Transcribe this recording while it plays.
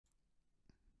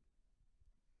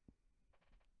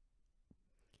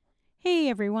Hey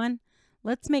everyone,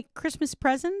 let's make Christmas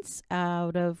presents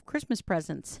out of Christmas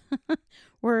presents.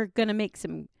 We're going to make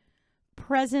some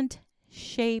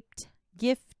present-shaped,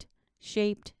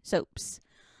 gift-shaped soaps.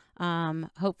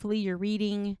 Hopefully you're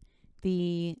reading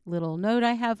the little note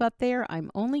I have up there.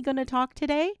 I'm only going to talk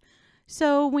today.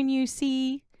 So when you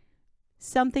see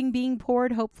something being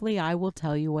poured, hopefully I will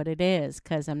tell you what it is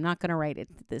because I'm not going to write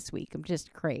it this week. I'm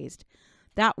just crazed.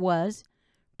 That was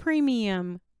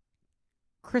premium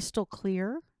crystal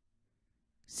clear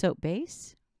soap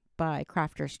base by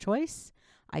Crafter's Choice.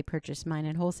 I purchased mine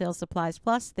at Wholesale Supplies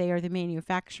Plus. They are the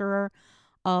manufacturer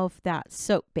of that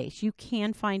soap base. You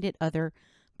can find it other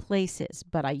places,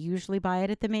 but I usually buy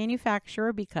it at the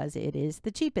manufacturer because it is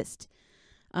the cheapest.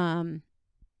 But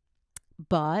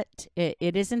it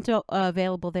isn't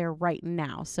available there right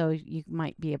now, so you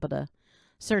might be able to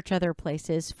search other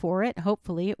places for it.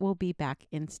 Hopefully it will be back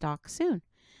in stock soon.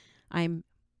 I'm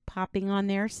popping on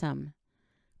there some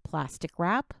plastic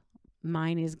wrap.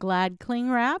 Mine is Glad Cling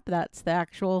Wrap. That's the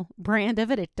actual brand of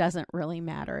it. It doesn't really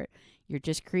matter. You're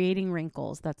just creating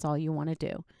wrinkles. That's all you want to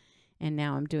do. And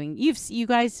now I'm doing, you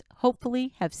guys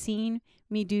hopefully have seen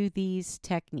me do these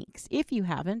techniques. If you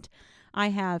haven't, I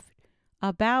have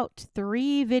about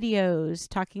 3 videos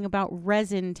talking about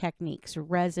resin techniques.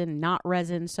 Resin, not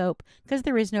resin soap, because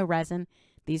there is no resin.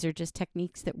 These are just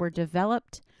techniques that were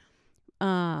developed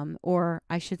or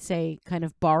I should say kind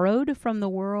of borrowed from the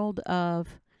world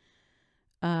of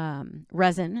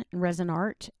resin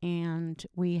art, and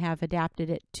we have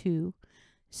adapted it to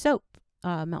soap,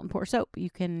 melt and pour soap. You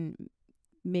can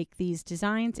make these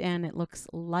designs and it looks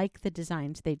like the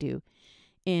designs they do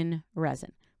in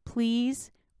resin.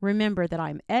 Please remember that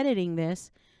I'm editing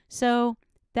this, so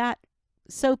that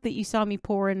soap that you saw me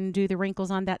pour and do the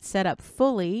wrinkles on, that set up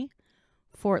fully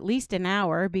for at least an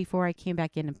hour before I came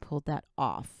back in and pulled that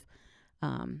off.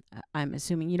 I'm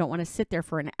assuming you don't want to sit there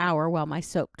for an hour while my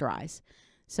soap dries.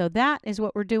 So that is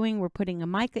what we're doing. We're putting a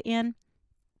mica in.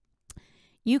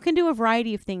 You can do a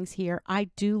variety of things here. I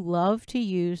do love to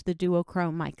use the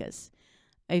duochrome micas.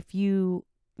 If you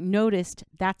noticed,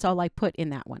 that's all I put in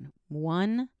that one.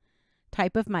 One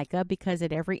type of mica, because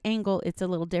at every angle it's a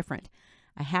little different.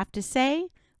 I have to say,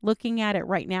 looking at it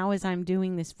right now as I'm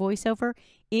doing this voiceover,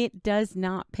 it does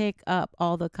not pick up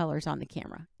all the colors on the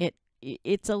camera.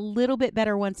 It's a little bit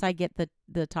better once I get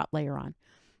the top layer on,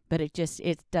 but it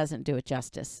doesn't do it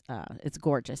justice. It's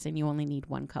gorgeous, and you only need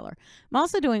one color. I'm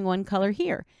also doing one color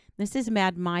here. This is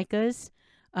Mad Mica's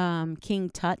King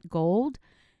Tut Gold,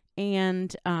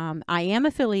 and I am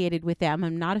affiliated with them.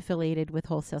 I'm not affiliated with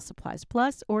Wholesale Supplies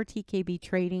Plus or TKB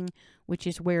Trading, which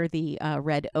is where the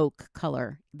red oak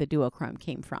color, the duochrome,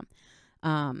 came from.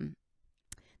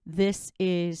 This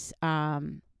is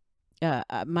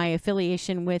my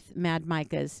affiliation with Mad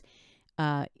Micas.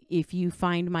 If you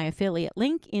find my affiliate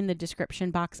link in the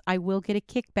description box, I will get a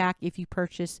kickback if you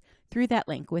purchase through that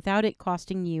link without it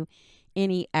costing you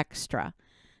any extra.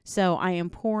 So I am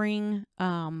pouring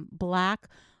black.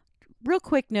 Real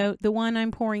quick note, the one I'm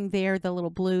pouring there, the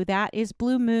little blue, that is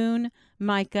Blue Moon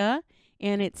mica,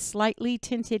 and it's slightly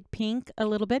tinted pink a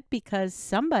little bit because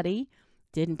somebody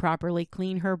didn't properly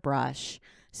clean her brush.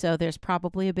 So there's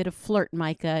probably a bit of Flirt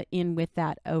mica in with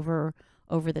that over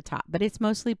the top, but it's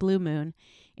mostly Blue Moon.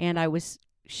 And I was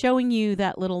showing you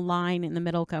that little line in the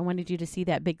middle. I wanted you to see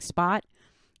that big spot.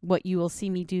 What you will see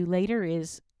me do later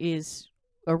is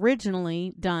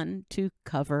originally done to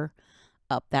cover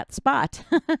up that spot,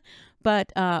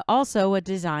 but also a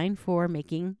design for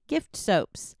making gift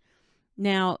soaps.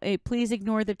 Now, please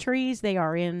ignore the trees. They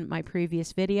are in my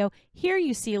previous video. Here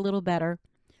you see a little better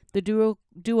the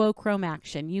duochrome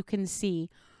action. You can see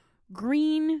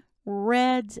green,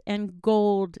 reds, and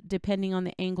gold depending on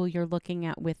the angle you're looking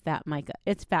at with that mica.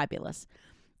 It's fabulous.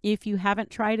 If you haven't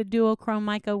tried a duochrome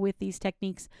mica with these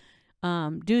techniques,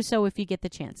 do so if you get the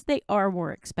chance. They are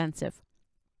more expensive.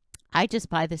 I just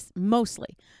buy this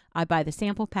mostly. I buy the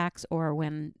sample packs or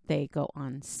when they go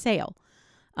on sale.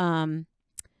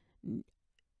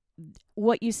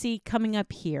 What you see coming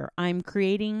up here, I'm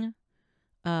creating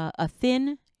a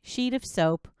thin sheet of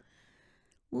soap.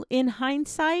 In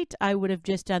hindsight, I would have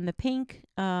just done the pink.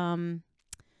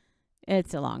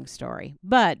 It's a long story,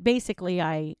 but basically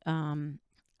I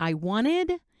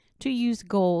wanted to use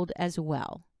gold as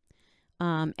well.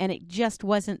 And it just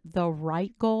wasn't the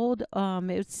right gold.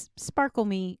 It's Sparkle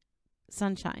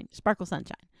Sunshine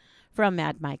from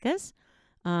Mad Micas.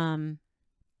 And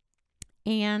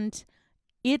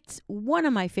it's one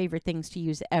of my favorite things to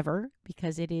use ever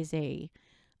because it is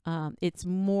it's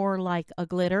more like a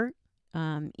glitter.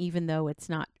 Even though it's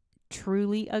not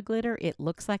truly a glitter, it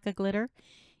looks like a glitter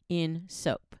in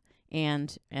soap.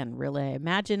 and really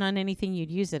imagine on anything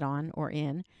you'd use it on or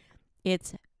in.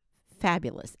 It's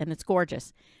fabulous and it's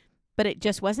gorgeous. But it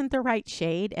just wasn't the right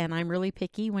shade, and I'm really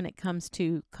picky when it comes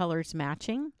to colors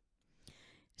matching.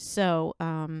 So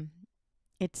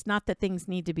it's not that things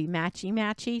need to be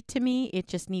matchy to me. It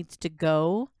just needs to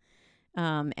go,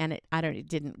 and it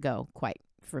didn't go quite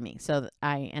for me. So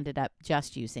I ended up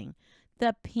just using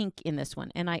the pink in this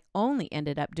one, and I only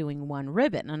ended up doing one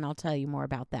ribbon, and I'll tell you more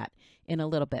about that in a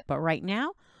little bit. But right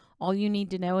now, all you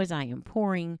need to know is I am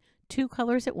pouring 2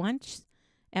 colors at once,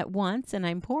 and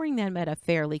I'm pouring them at a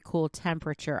fairly cool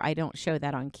temperature. I don't show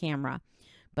that on camera,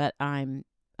 but I'm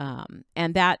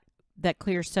and that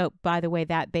clear soap, by the way,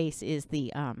 that base is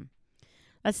the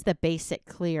that's the basic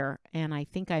clear, and I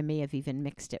think I may have even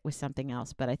mixed it with something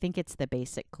else, but I think it's the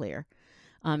basic clear.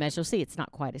 As you'll see, it's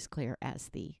not quite as clear as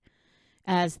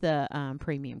the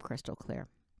premium crystal clear.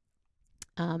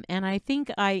 And I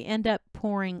think I end up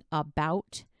pouring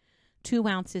about 2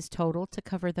 ounces total to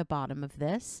cover the bottom of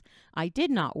this. I did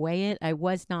not weigh it. I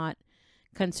was not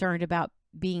concerned about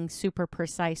being super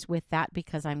precise with that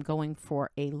because I'm going for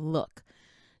a look.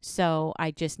 So I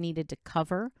just needed to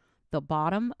cover the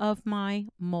bottom of my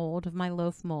mold, of my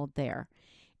loaf mold there.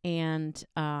 And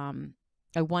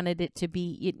I wanted it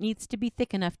needs to be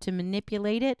thick enough to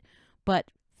manipulate it,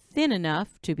 but thin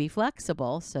enough to be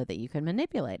flexible so that you can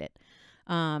manipulate it.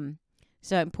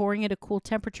 So I'm pouring at a cool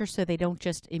temperature so they don't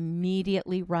just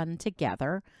immediately run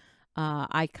together.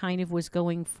 I kind of was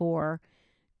going for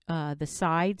the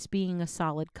sides being a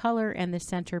solid color and the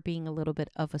center being a little bit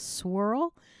of a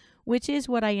swirl, which is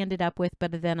what I ended up with,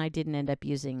 but then I didn't end up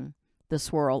using the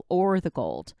swirl or the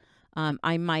gold.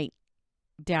 I might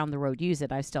down the road use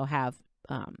it. I still have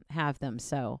them.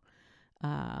 So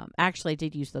actually I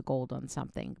did use the gold on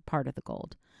something, part of the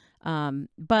gold.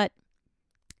 But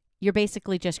you're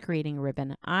basically just creating a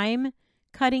ribbon. I'm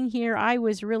cutting here. I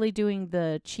was really doing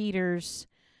the cheaters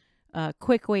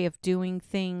quick way of doing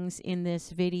things in this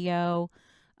video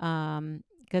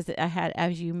because I had,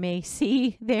 as you may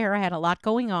see there, I had a lot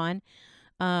going on.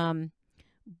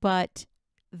 But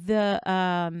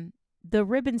the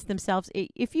ribbons themselves,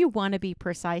 if you want to be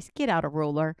precise, get out a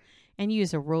ruler and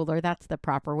use a ruler. That's the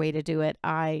proper way to do it.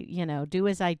 Do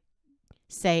as I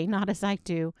say, not as I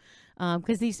do,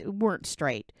 because these weren't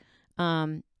straight.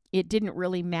 It didn't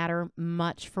really matter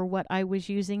much for what I was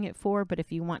using it for, but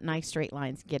if you want nice straight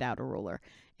lines, get out a ruler.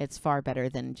 It's far better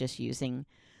than just using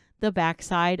the back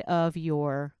side of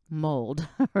your mold,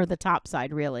 or the top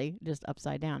side, really, just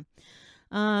upside down.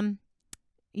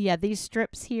 Yeah, these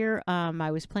strips here, I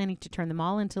was planning to turn them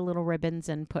all into little ribbons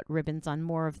and put ribbons on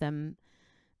more of them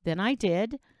than I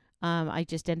did. I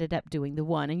just ended up doing the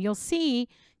one. And you'll see,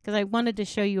 because I wanted to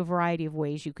show you a variety of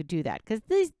ways you could do that. Because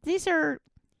these are,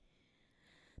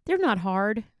 they're not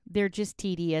hard. They're just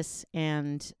tedious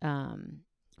and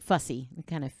fussy,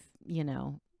 kind of,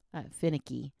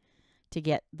 finicky to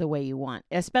get the way you want.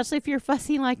 Especially if you're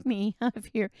fussy like me.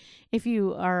 if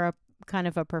you are a kind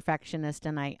of a perfectionist,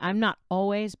 and I'm not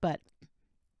always, but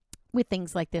with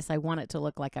things like this, I want it to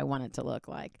look like I want it to look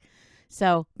like.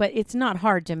 So, but it's not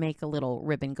hard to make a little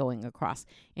ribbon going across.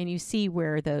 And you see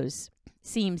where those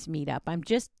seams meet up. I'm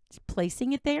just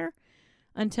placing it there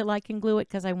until I can glue it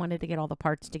because I wanted to get all the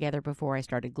parts together before I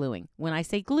started gluing. When I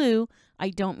say glue, I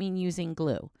don't mean using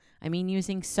glue. I mean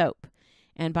using soap.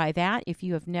 And by that, if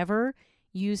you have never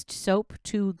used soap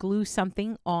to glue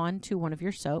something onto one of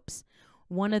your soaps,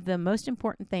 one of the most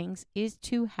important things is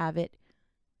to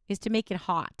make it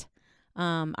hot.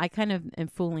 I kind of am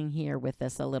fooling here with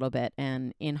this a little bit,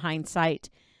 and in hindsight,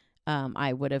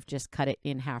 I would have just cut it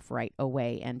in half right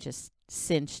away and just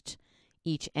cinched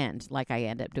each end like I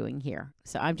end up doing here.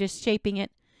 So I'm just shaping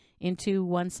it into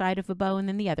one side of a bow and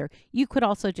then the other. You could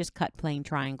also just cut plain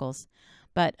triangles,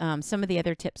 but some of the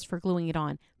other tips for gluing it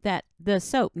on, that the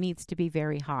soap needs to be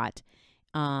very hot,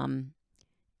 and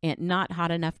not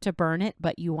hot enough to burn it,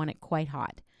 but you want it quite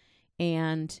hot.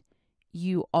 And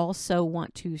you also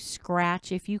want to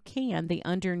scratch, if you can, the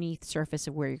underneath surface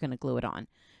of where you're going to glue it on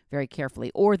very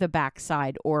carefully, or the back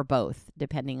side, or both,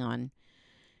 depending on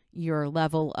your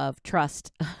level of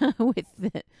trust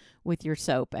with your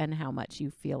soap and how much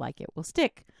you feel like it will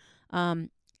stick.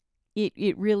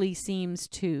 It really seems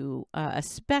to,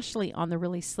 especially on the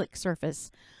really slick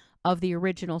surface of the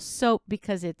original soap,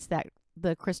 because it's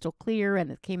the crystal clear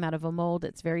and it came out of a mold.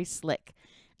 It's very slick.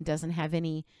 It doesn't have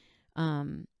any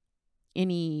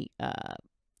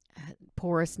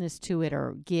porousness to it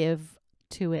or give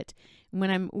to it. When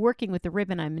I'm working with the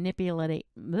ribbon, I'm manipulating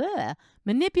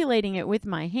it with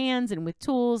my hands and with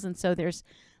tools, and so there's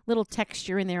little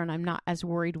texture in there, and I'm not as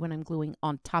worried when I'm gluing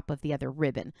on top of the other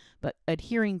ribbon, but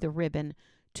adhering the ribbon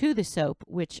to the soap,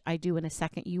 which I do in a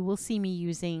second. You will see me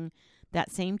using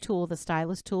that same tool, the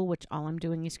stylus tool, which all I'm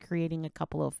doing is creating a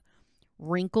couple of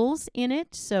wrinkles in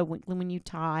it. So when you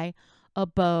tie a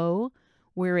bow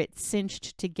where it's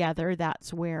cinched together,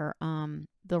 that's where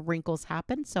the wrinkles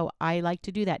happen. So I like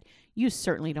to do that. You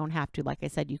certainly don't have to. Like I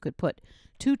said, you could put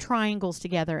 2 triangles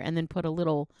together and then put a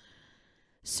little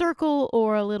circle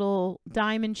or a little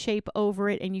diamond shape over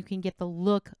it, and you can get the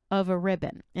look of a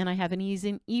ribbon. And I have an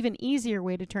even easier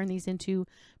way to turn these into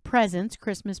presents,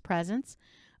 Christmas presents,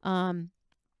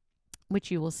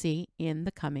 which you will see in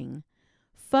the coming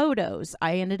photos.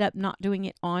 I ended up not doing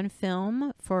it on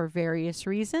film for various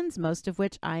reasons, most of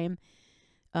which I am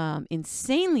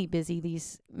insanely busy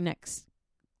these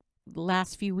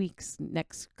last few weeks,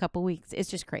 next couple weeks. It's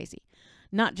just crazy.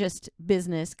 Not just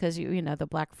business, because you know the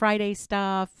Black Friday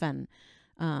stuff and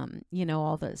you know,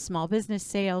 all the small business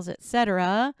sales,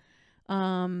 etc.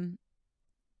 But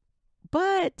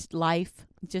life,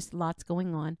 just lots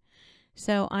going on.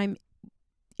 So I'm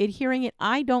adhering it.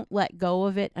 I don't let go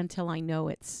of it until I know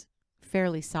it's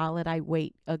fairly solid. I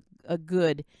wait a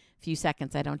good few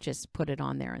seconds. I don't just put it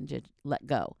on there and just let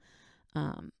go.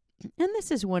 And this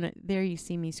is there you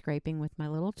see me scraping with my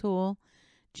little tool,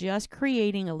 just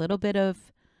creating a little bit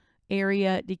of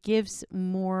area. It gives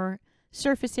more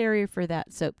surface area for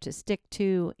that soap to stick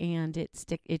to, and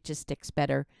it just sticks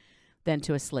better than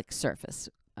to a slick surface.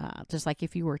 Just like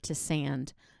if you were to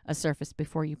sand a surface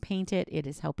before you paint it, it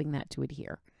is helping that to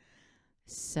adhere.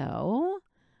 So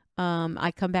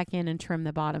I come back in and trim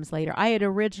the bottoms later. I had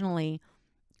originally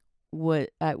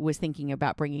was thinking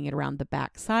about bringing it around the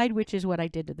back side, which is what I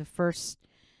did to the first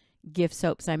gift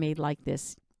soaps I made like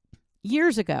this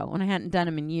years ago, when I hadn't done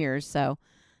them in years. So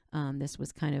this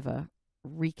was kind of a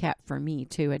recap for me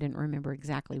too. I didn't remember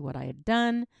exactly what I had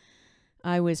done.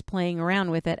 I was playing around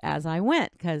with it as I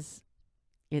went because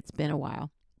it's been a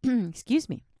while. Excuse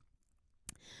me.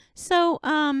 So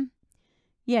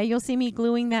yeah, you'll see me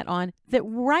gluing that on. That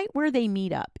right where they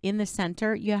meet up in the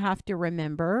center, you have to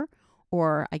remember,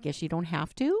 or I guess you don't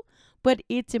have to, but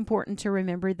it's important to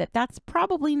remember that that's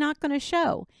probably not going to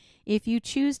show. If you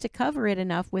choose to cover it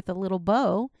enough with a little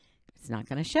bow, it's not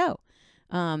going to show.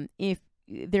 If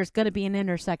there's going to be an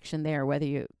intersection there,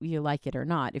 whether you like it or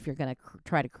not, if you're going to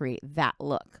try to create that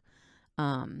look.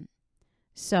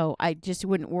 So I just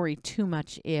wouldn't worry too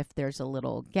much if there's a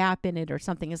little gap in it or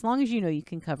something, as long as you know you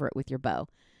can cover it with your bow.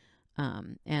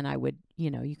 And I would,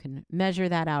 you can measure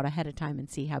that out ahead of time and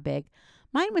see how big.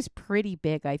 Mine was pretty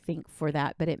big, I think, for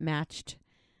that, but it matched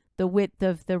the width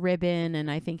of the ribbon, and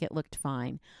I think it looked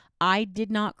fine. I did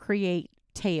not create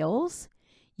tails.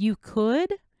 You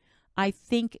could. I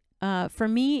think for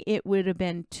me, it would have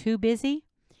been too busy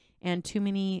and too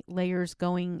many layers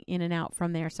going in and out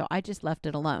from there, so I just left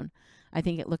it alone. I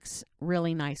think it looks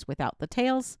really nice without the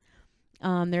tails.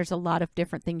 There's a lot of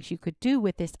different things you could do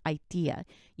with this idea.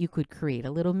 You could create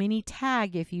a little mini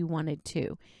tag if you wanted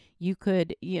to. You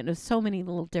could, so many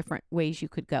little different ways you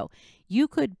could go. You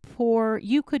could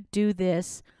do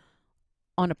this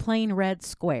on a plain red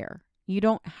square. You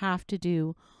don't have to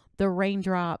do the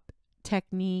raindrop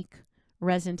technique,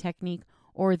 resin technique,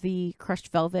 or the crushed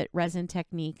velvet resin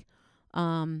technique.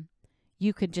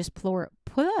 You could just pour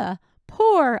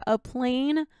a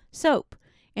plain soap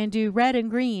and do red and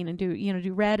green, and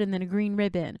do red and then a green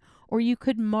ribbon. Or you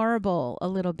could marble a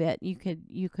little bit. You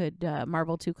could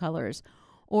marble 2 colors.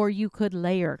 Or you could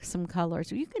layer some colors.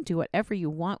 You can do whatever you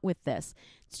want with this.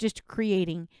 It's just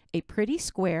creating a pretty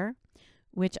square,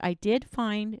 which I did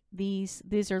find these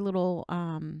are little,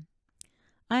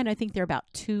 I think they're about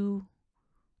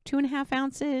 2.5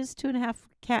 ounces,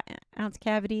 2.5 ounce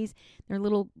cavities. They're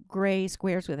little gray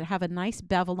squares that have a nice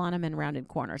bevel on them and rounded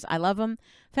corners. I love them.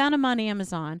 Found them on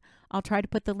Amazon. I'll try to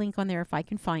put the link on there if I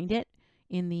can find it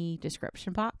in the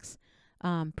description box.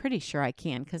 Pretty sure I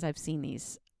can, because I've seen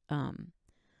these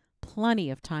plenty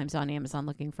of times on Amazon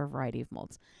looking for a variety of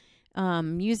molds.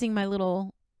 Using my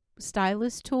little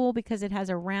stylus tool because it has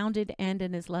a rounded end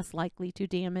and is less likely to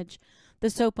damage the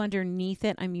soap underneath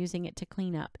it. I'm using it to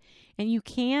clean up. And you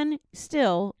can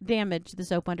still damage the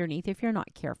soap underneath if you're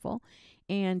not careful.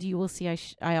 And you will see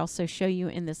I also show you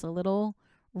in this a little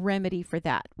remedy for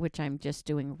that, which I'm just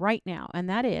doing right now. And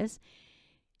that is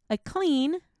a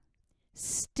clean,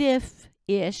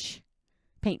 stiff-ish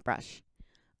paintbrush.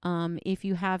 If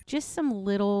you have just some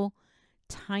little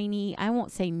tiny, I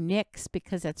won't say nicks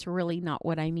because that's really not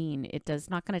what I mean. It's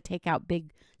not going to take out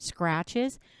big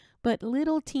scratches, but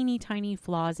little teeny tiny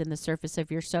flaws in the surface of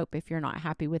your soap if you're not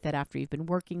happy with it after you've been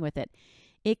working with it.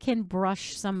 It can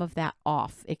brush some of that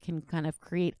off. It can kind of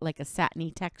create like a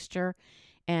satiny texture,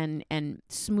 and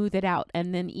smooth it out.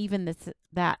 And then even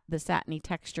the satiny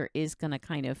texture is going to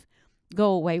kind of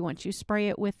go away once you spray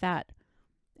it with that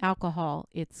alcohol.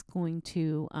 It's going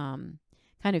to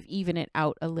kind of even it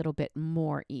out a little bit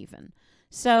more even.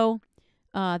 So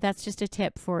that's just a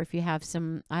tip for if you have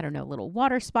some, I don't know, little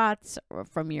water spots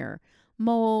from your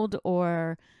mold,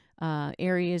 or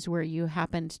areas where you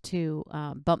happened to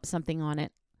bump something on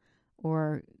it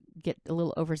or get a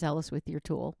little overzealous with your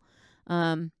tool.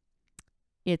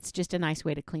 It's just a nice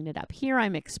way to clean it up. Here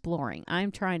I'm exploring. I'm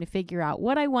trying to figure out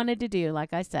what I wanted to do,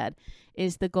 like I said,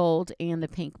 is the gold and the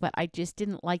pink, but I just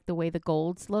didn't like the way the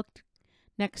golds looked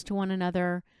next to one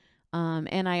another.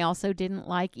 And I also didn't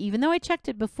like, even though I checked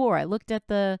it before, I looked at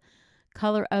the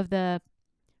color of the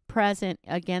present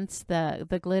against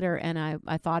the glitter, and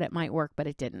I thought it might work, but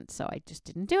it didn't, so I just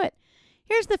didn't do it.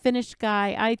 Here's the finished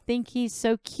guy. I think he's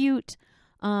so cute.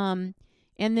 And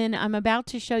then I'm about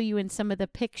to show you in some of the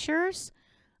pictures.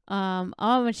 I'm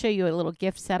going to show you a little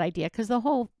gift set idea, because the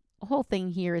whole thing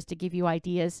here is to give you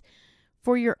ideas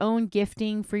for your own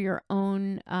gifting, for your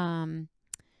own,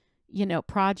 you know,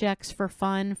 projects for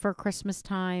fun for Christmas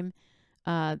time.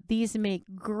 These make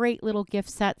great little gift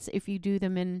sets if you do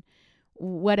them in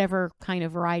whatever kind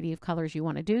of variety of colors you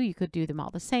want to do. You could do them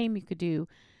all the same. You could do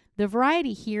the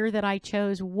variety here that I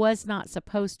chose was not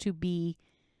supposed to be,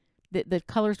 the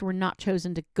colors were not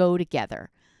chosen to go together.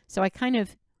 So I kind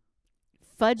of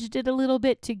fudged it a little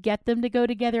bit to get them to go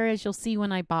together, as you'll see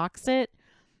when I box it.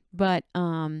 But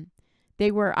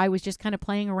I was just kind of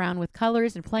playing around with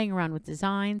colors and playing around with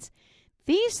designs.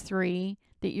 These three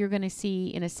that you're going to see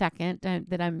in a second,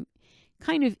 that I'm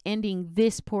kind of ending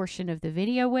this portion of the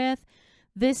video with,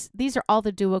 these are all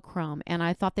the duochrome, and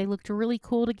I thought they looked really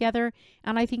cool together,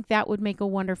 and I think that would make a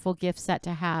wonderful gift set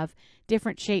to have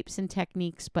different shapes and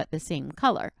techniques but the same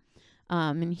color.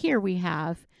 And here we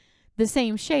have the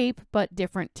same shape but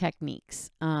different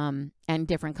techniques and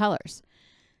different colors.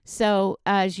 So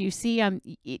as you see,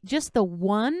 just the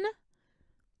one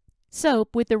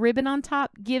soap with the ribbon on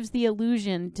top gives the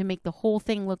illusion to make the whole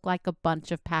thing look like a bunch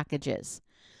of packages.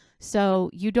 So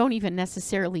you don't even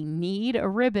necessarily need a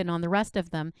ribbon on the rest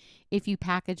of them if you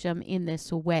package them in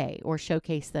this way or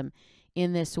showcase them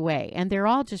in this way. And they're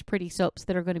all just pretty soaps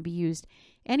that are going to be used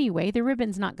anyway. The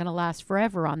ribbon's not going to last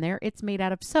forever on there. It's made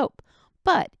out of soap.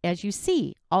 But as you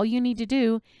see, all you need to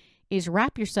do is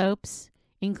wrap your soaps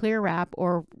in clear wrap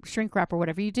or shrink wrap or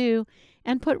whatever you do,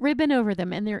 and put ribbon over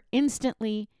them, and they're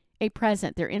instantly a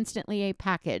present. They're instantly a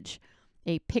package,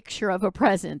 a picture of a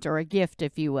present or a gift,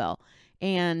 if you will.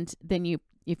 And then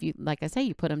if you, like I say,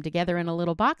 you put them together in a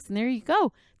little box, and there you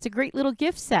go. It's a great little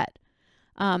gift set.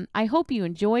 I hope you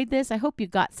enjoyed this. I hope you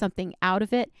got something out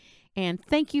of it. And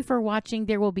thank you for watching.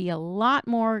 There will be a lot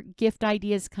more gift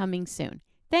ideas coming soon.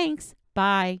 Thanks.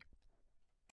 Bye.